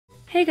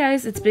Hey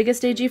guys, it's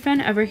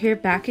BiggestAGFanEVer here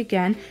back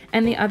again,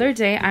 and the other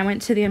day I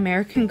went to the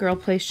American Girl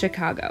place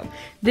Chicago.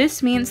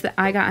 This means that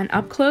I got an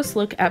up-close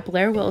look at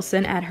Blaire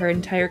Wilson at her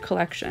entire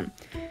collection.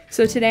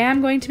 So today I'm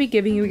going to be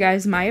giving you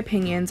guys my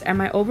opinions and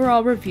my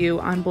overall review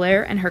on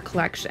Blaire and her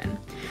collection.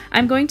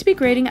 I'm going to be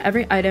grading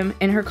every item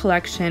in her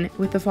collection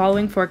with the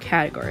following 4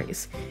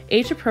 categories: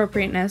 age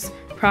appropriateness,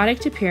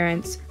 product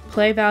appearance,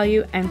 play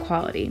value, and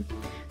quality.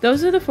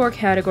 Those are the 4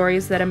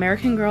 categories that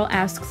American Girl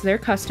asks their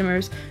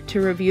customers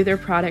to review their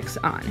products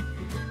on.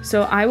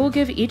 So I will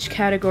give each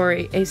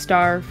category a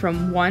star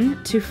from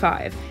 1 to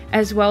 5,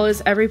 as well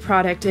as every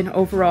product an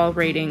overall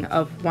rating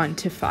of 1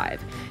 to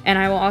 5. And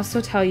I will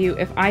also tell you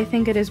if I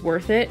think it is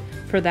worth it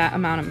for that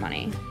amount of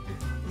money.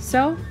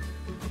 So,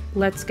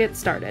 let's get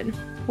started.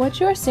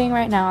 What you are seeing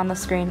right now on the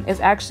screen is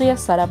actually a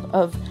setup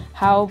of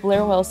how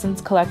Blaire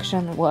Wilson's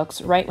collection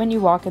looks right when you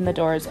walk in the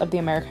doors of the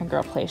American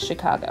Girl place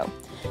Chicago.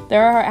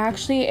 There are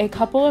actually a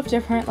couple of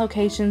different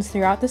locations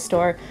throughout the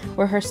store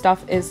where her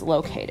stuff is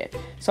located,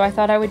 so I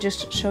thought I would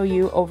just show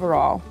you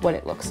overall what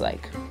it looks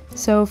like.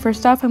 So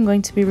first off, I'm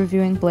going to be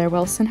reviewing Blaire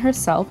Wilson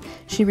herself.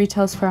 She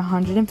retails for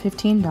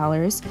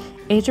 $115.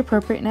 Age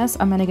appropriateness,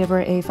 I'm going to give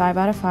her a 5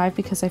 out of 5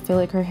 because I feel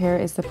like her hair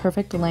is the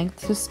perfect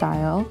length to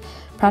style.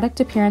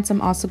 Product appearance,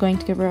 I'm also going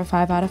to give her a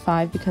 5 out of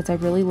 5 because I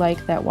really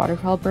like that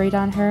waterfall braid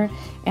on her,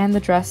 and the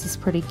dress is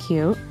pretty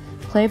cute.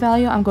 Play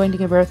value, I'm going to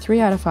give her a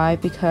 3 out of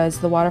 5 because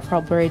the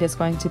waterfall braid is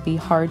going to be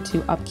hard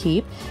to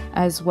upkeep,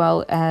 as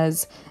well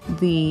as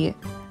the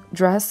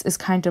dress is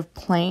kind of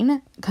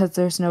plain because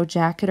there's no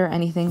jacket or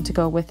anything to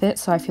go with it,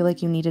 so I feel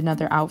like you need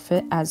another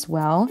outfit as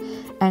well.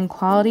 And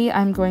quality,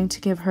 I'm going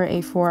to give her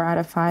a 4 out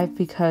of 5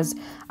 because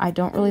I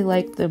don't really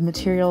like the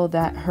material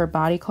that her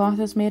body cloth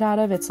is made out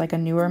of. It's like a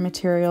newer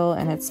material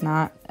and it's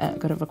not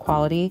good of a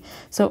quality.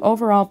 So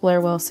overall,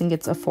 Blaire Wilson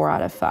gets a 4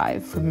 out of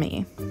 5 from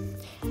me.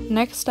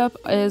 Next up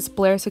is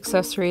Blaire's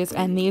accessories,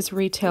 and these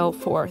retail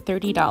for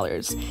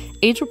 $30.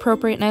 Age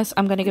appropriateness,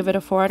 I'm going to give it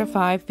a 4 out of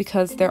 5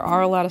 because there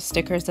are a lot of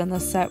stickers in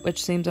this set,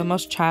 which seems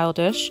almost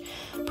childish.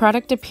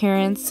 Product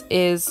appearance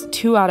is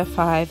 2 out of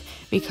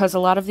 5 because a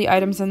lot of the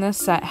items in this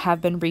set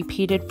have been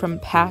repeated from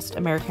past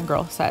American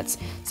Girl sets,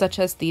 such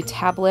as the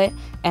tablet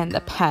and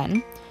the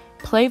pen.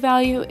 Play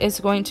value is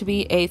going to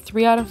be a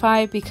 3 out of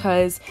 5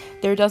 because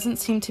there doesn't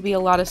seem to be a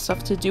lot of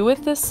stuff to do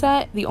with this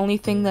set. The only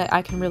thing that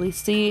I can really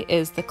see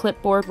is the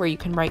clipboard where you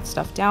can write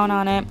stuff down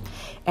on it.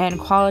 And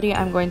quality,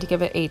 I'm going to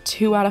give it a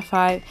 2 out of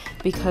 5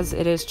 because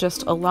it is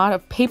just a lot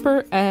of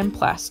paper and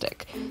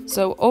plastic.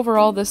 So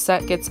overall, this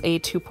set gets a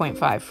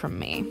 2.5 from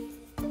me.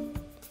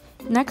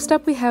 Next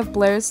up, we have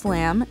Blaire's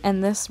Lamb,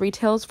 and this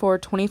retails for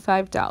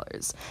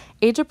 $25.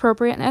 Age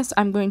appropriateness,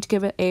 I'm going to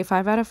give it a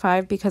 5 out of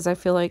 5 because I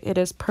feel like it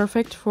is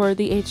perfect for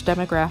the age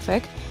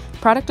demographic.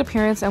 Product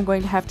appearance, I'm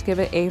going to have to give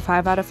it a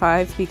 5 out of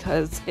 5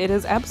 because it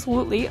is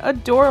absolutely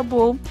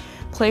adorable.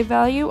 Play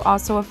value,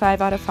 also a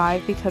 5 out of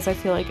 5 because I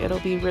feel like it'll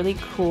be really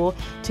cool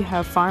to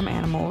have farm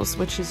animals,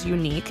 which is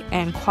unique.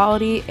 And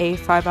quality, a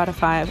 5 out of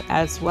 5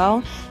 as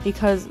well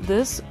because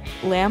this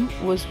lamb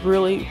was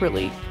really,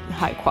 really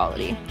high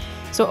quality.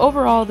 So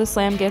overall, this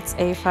lamb gets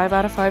a 5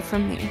 out of 5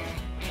 from me.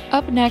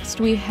 Up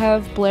next, we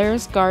have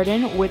Blaire's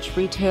Garden, which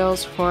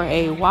retails for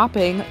a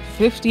whopping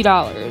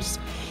 $50.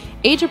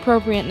 Age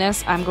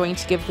appropriateness, I'm going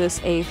to give this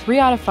a 3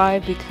 out of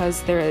 5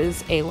 because there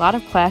is a lot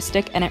of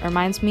plastic and it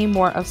reminds me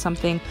more of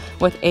something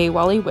with a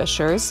Wally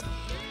Wishers.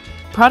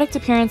 Product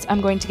appearance, I'm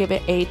going to give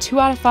it a 2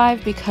 out of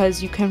 5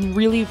 because you can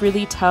really,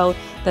 really tell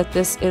that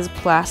this is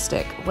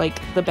plastic. Like,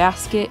 the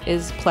basket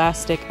is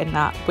plastic and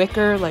not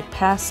wicker like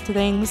past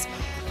things.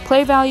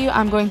 Play value,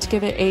 I'm going to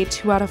give it a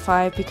 2 out of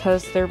 5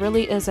 because there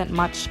really isn't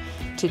much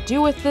to do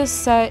with this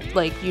set.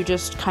 Like, you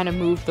just kind of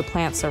move the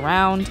plants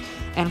around.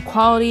 And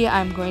quality,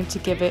 I'm going to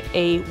give it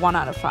a 1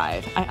 out of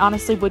 5. I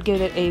honestly would give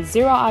it a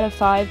 0 out of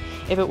 5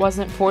 if it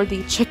wasn't for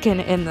the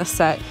chicken in the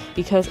set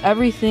because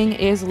everything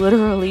is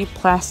literally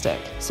plastic.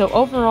 So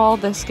overall,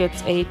 this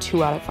gets a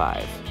 2 out of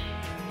 5.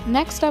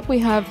 Next up, we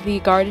have the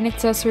garden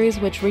accessories,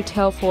 which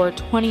retail for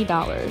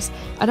 $20.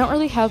 I don't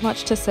really have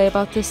much to say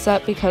about this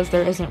set because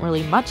there isn't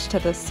really much to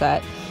this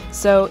set.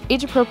 So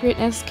age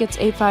appropriateness gets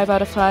a 5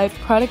 out of 5,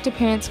 product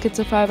appearance gets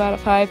a 5 out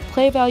of 5,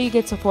 play value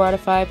gets a 4 out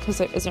of 5 because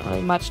there isn't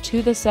really much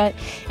to the set,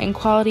 and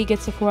quality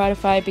gets a 4 out of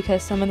 5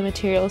 because some of the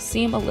materials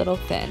seem a little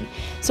thin.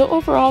 So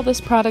overall,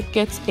 this product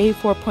gets a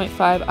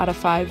 4.5 out of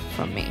 5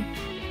 from me.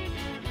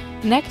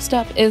 Next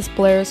up is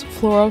Blaire's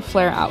Floral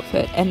Flare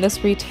outfit, and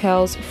this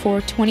retails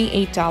for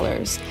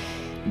 $28.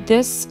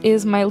 This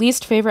is my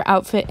least favorite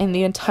outfit in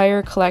the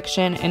entire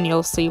collection, and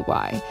you'll see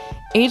why.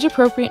 Age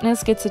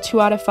appropriateness gets a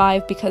 2 out of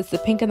 5 because the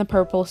pink and the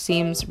purple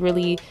seems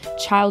really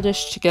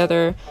childish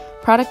together.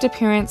 Product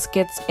appearance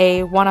gets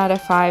a 1 out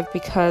of 5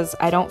 because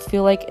I don't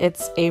feel like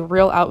it's a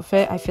real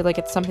outfit. I feel like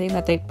it's something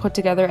that they put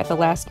together at the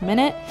last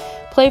minute.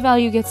 Play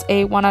value gets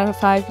a 1 out of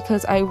 5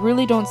 because I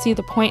really don't see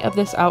the point of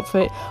this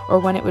outfit or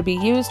when it would be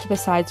used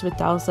besides with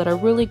dolls that are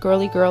really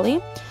girly.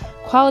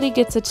 Quality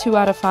gets a 2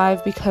 out of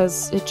 5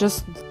 because it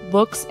just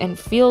looks and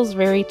feels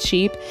very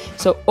cheap.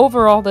 So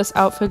overall, this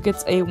outfit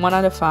gets a 1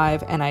 out of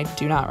 5 and I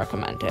do not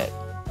recommend it.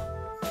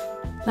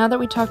 Now that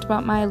we talked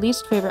about my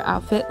least favorite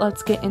outfit,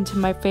 let's get into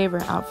my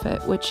favorite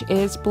outfit, which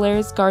is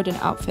Blaire's garden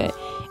outfit.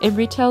 It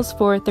retails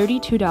for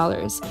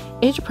 $32.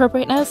 Age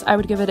appropriateness, I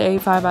would give it a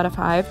 5 out of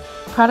 5.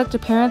 Product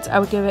appearance, I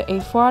would give it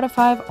a 4 out of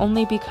 5,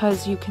 only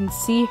because you can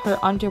see her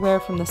underwear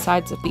from the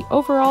sides of the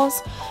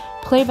overalls.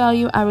 Play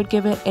value, I would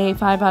give it a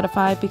 5 out of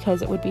 5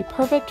 because it would be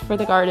perfect for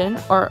the garden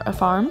or a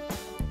farm.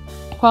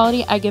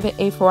 Quality, I give it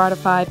a 4 out of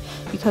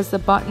 5 because the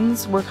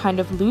buttons were kind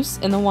of loose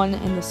in the one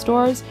in the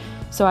stores,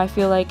 so I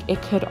feel like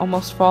it could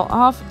almost fall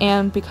off,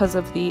 and because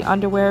of the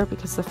underwear,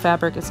 because the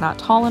fabric is not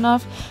tall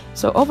enough.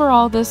 So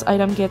overall, this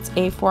item gets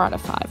a 4 out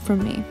of 5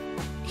 from me.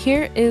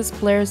 Here is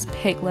Blaire's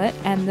Piglet,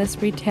 and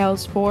this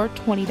retails for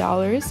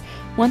 $20.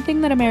 One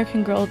thing that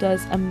American Girl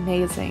does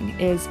amazing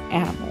is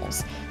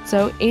animals.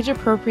 So age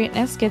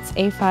appropriateness gets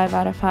a 5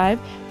 out of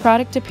 5.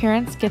 Product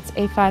appearance gets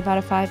a 5 out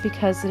of 5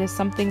 because it is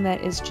something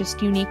that is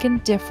just unique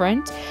and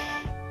different.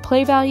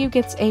 Play value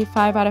gets a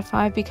 5 out of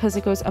 5 because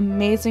it goes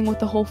amazing with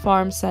the whole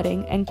farm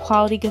setting, and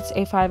quality gets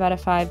a 5 out of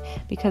 5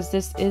 because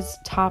this is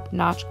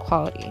top-notch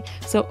quality.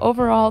 So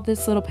overall,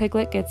 this little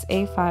piglet gets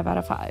a 5 out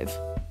of 5.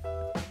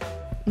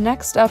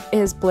 Next up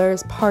is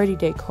Blaire's Party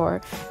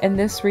Decor, and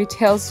this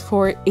retails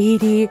for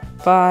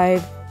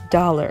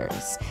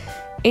 $85.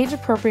 Age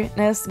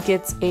appropriateness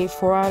gets a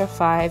 4 out of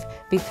 5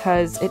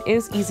 because it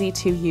is easy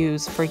to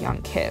use for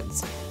young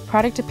kids.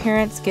 Product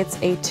appearance gets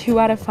a 2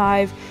 out of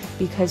 5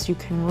 because you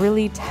can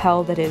really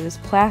tell that it is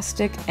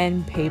plastic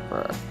and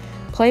paper.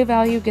 Play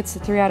value gets a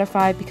 3 out of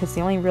 5 because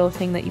the only real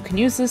thing that you can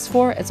use this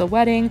for is a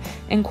wedding,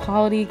 and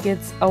quality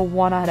gets a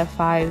 1 out of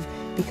 5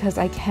 because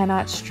I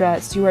cannot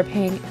stress you are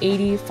paying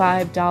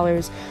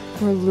 $85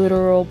 for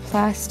literal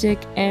plastic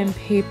and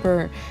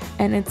paper,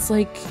 and it's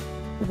like,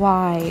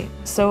 why?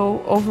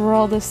 So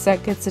overall, this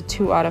set gets a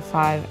 2 out of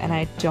 5, and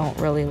I don't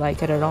really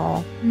like it at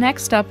all.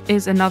 Next up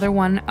is another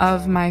one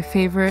of my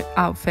favorite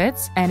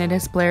outfits, and it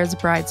is Blaire's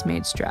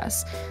bridesmaid's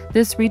dress.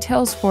 This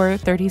retails for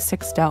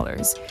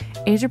 $36.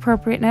 Age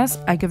appropriateness,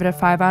 I give it a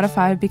 5 out of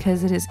 5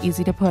 because it is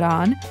easy to put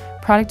on.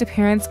 Product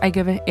appearance, I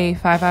give it a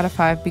 5 out of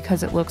 5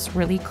 because it looks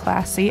really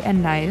classy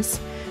and nice.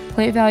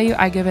 Play value,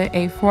 I give it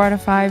a 4 out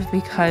of 5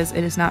 because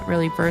it is not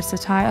really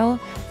versatile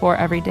for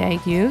everyday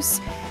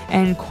use.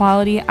 And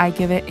quality, I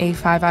give it a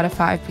 5 out of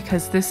 5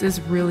 because this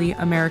is really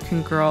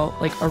American Girl,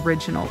 like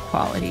original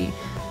quality.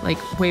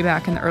 Like way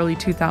back in the early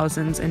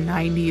 2000s and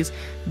 90s,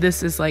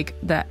 this is like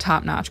that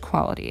top-notch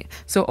quality.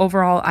 So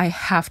overall, I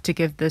have to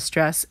give this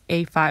dress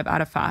a 5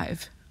 out of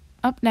 5.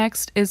 Up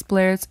next is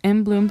Blaire's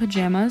In Bloom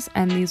pajamas,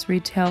 and these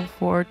retail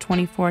for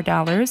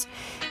 $24.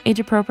 Age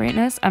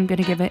appropriateness, I'm going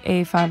to give it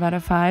a 5 out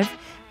of 5.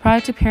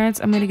 Product appearance,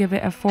 I'm going to give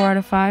it a 4 out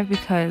of 5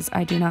 because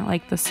I do not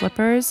like the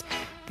slippers.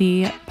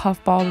 The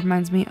puffball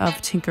reminds me of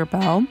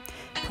Tinkerbell.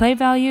 Play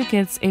value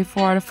gets a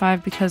 4 out of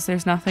 5 because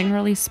there's nothing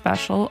really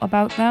special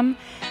about them.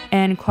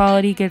 And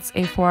quality gets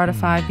a 4 out of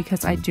 5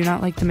 because I do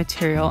not like the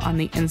material on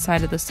the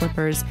inside of the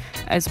slippers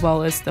as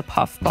well as the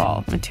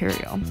puffball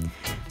material.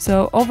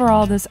 So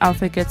overall, this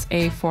outfit gets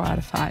a 4 out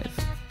of 5.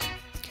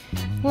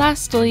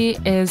 Lastly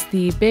is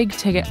the big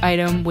ticket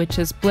item, which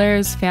is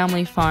Blaire's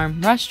Family Farm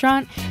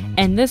Restaurant,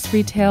 and this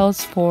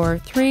retails for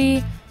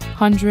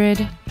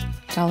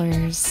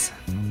 $300.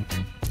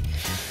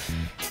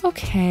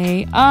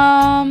 Okay,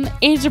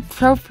 age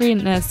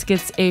appropriateness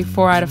gets a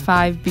 4 out of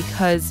 5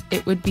 because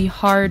it would be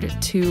hard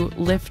to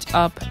lift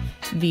up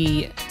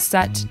the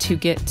set to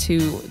get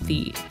to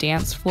the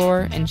dance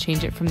floor and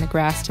change it from the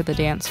grass to the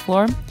dance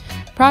floor.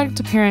 Product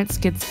appearance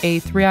gets a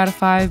 3 out of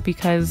 5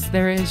 because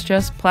there is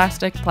just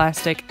plastic,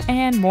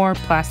 and more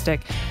plastic.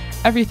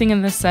 Everything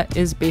in this set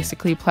is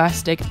basically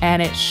plastic,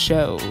 and it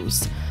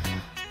shows.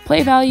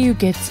 Play value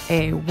gets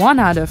a 1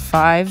 out of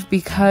 5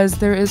 because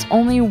there is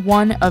only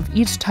one of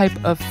each type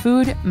of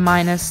food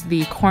minus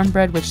the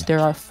cornbread, which there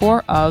are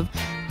 4 of,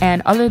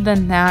 and other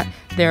than that,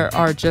 there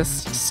are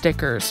just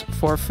stickers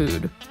for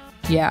food.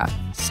 Yeah,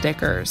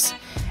 stickers.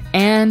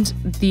 And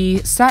the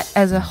set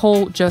as a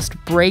whole just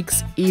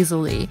breaks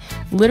easily.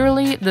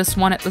 Literally, this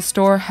one at the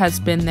store has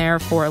been there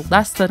for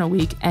less than a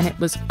week and it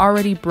was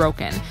already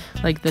broken.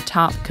 Like the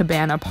top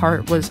cabana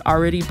part was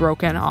already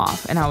broken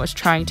off, and I was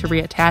trying to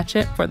reattach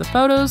it for the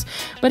photos,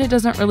 but it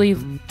doesn't really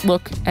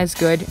look as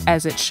good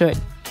as it should.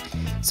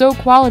 So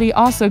quality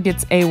also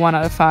gets a 1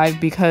 out of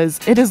 5 because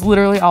it is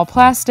literally all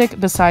plastic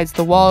besides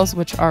the walls,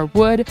 which are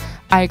wood.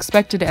 I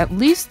expected at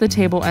least the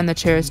table and the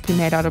chairs to be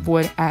made out of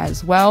wood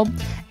as well.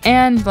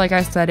 And like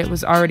I said, it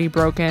was already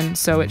broken,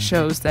 so it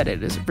shows that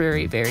it is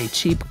very, very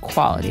cheap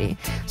quality.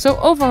 So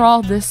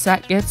overall, this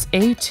set gets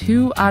a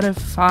 2 out of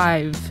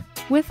 5.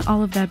 With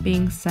all of that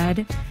being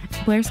said,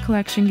 Blaire's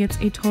collection gets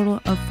a total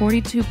of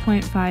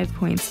 42.5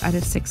 points out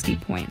of 60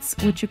 points,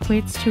 which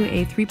equates to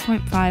a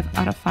 3.5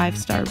 out of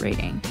 5-star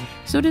rating.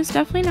 So it is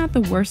definitely not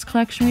the worst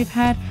collection we've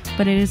had,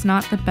 but it is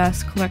not the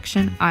best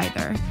collection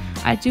either.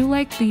 I do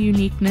like the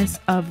uniqueness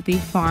of the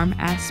farm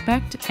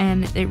aspect,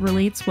 and it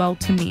relates well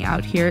to me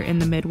out here in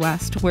the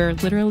Midwest, where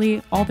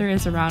literally all there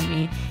is around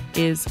me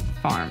is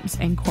farms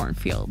and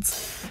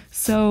cornfields.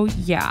 So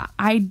yeah,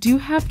 I do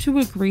have to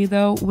agree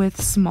though with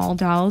Small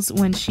Dolls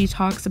when she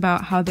talks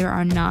about how there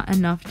are not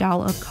enough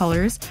doll of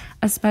colors,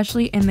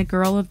 especially in the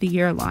Girl of the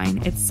Year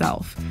line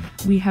itself.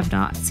 We have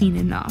not seen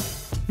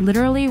enough.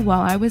 Literally,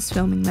 while I was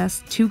filming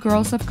this, 2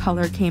 girls of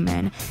color came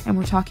in and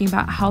were talking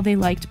about how they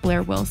liked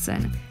Blaire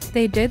Wilson.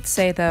 They did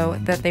say though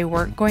that they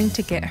weren't going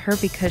to get her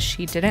because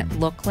she didn't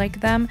look like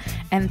them,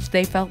 and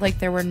they felt like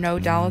there were no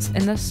dolls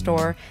in the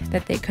store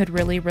that they could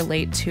really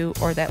relate to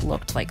or that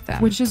looked like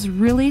them, which is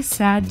really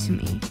sad to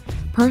me.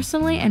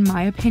 Personally, in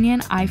my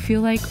opinion, I feel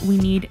like we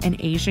need an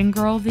Asian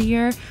Girl of the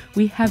Year.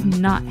 We have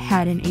not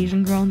had an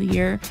Asian Girl of the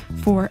Year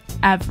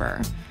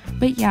forever.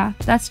 But yeah,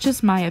 that's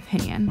just my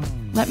opinion.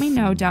 Let me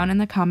know down in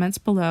the comments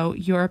below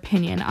your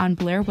opinion on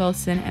Blaire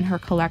Wilson and her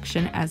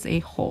collection as a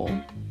whole.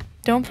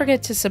 Don't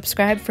forget to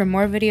subscribe for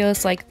more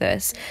videos like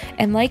this,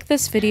 and like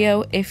this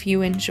video if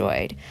you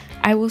enjoyed.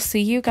 I will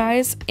see you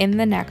guys in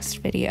the next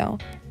video.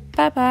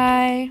 Bye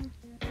bye!